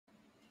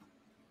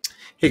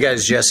Hey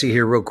guys, Jesse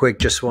here real quick.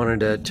 Just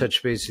wanted to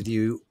touch base with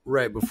you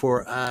right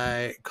before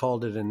I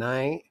called it a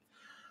night.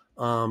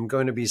 I'm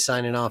going to be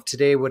signing off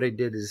today. What I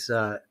did is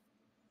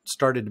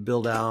started to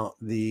build out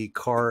the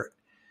cart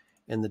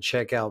and the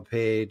checkout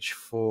page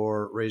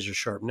for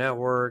RazoRSharp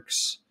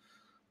Networks,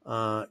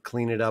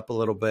 clean it up a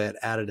little bit,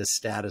 added a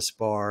status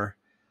bar,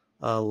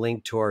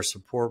 link to our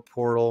support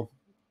portal,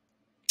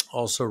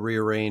 also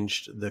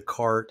rearranged the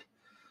cart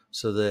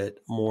so that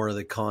more of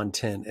the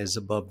content is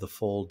above the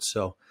fold.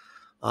 So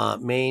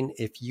Maine,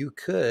 if you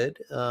could,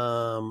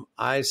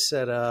 I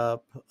set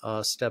up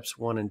steps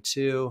 1 and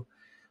 2.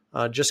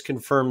 Just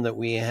confirm that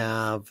we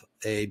have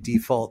a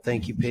default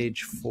thank you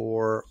page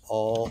for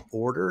all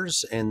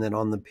orders, and then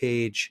on the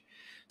page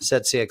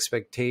sets the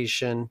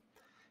expectation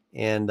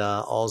and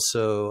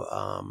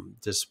also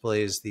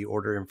displays the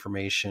order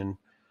information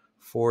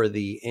for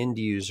the end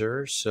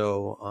user.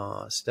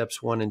 So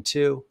steps 1 and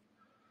 2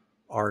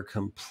 are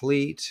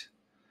complete.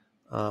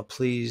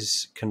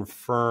 Please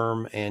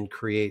confirm and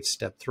create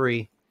step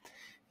 3,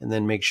 and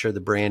then make sure the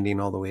branding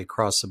all the way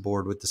across the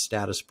board with the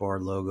status bar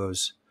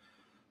logos.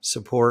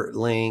 Support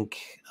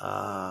link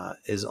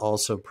is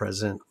also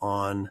present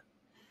on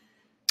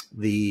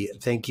the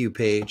thank you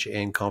page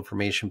and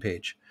confirmation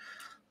page.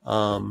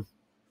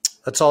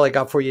 That's all I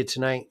got for you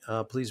tonight.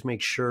 Please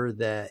make sure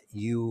that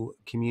you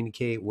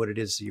communicate what it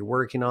is that you're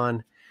working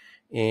on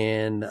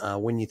and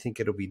when you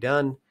think it'll be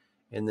done.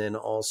 And then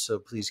also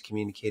please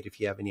communicate if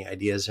you have any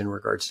ideas in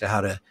regards to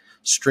how to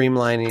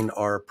streamlining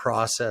our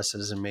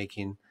processes and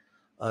making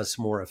us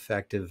more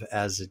effective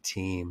as a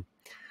team.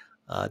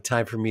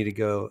 Time for me to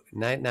go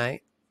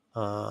night-night.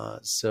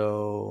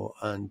 So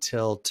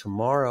until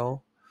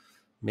tomorrow,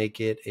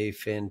 make it a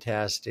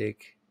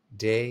fantastic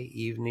day,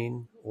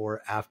 evening,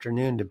 or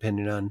afternoon,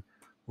 depending on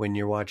when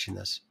you're watching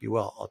this. Be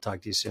well. I'll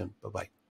talk to you soon. Bye-bye.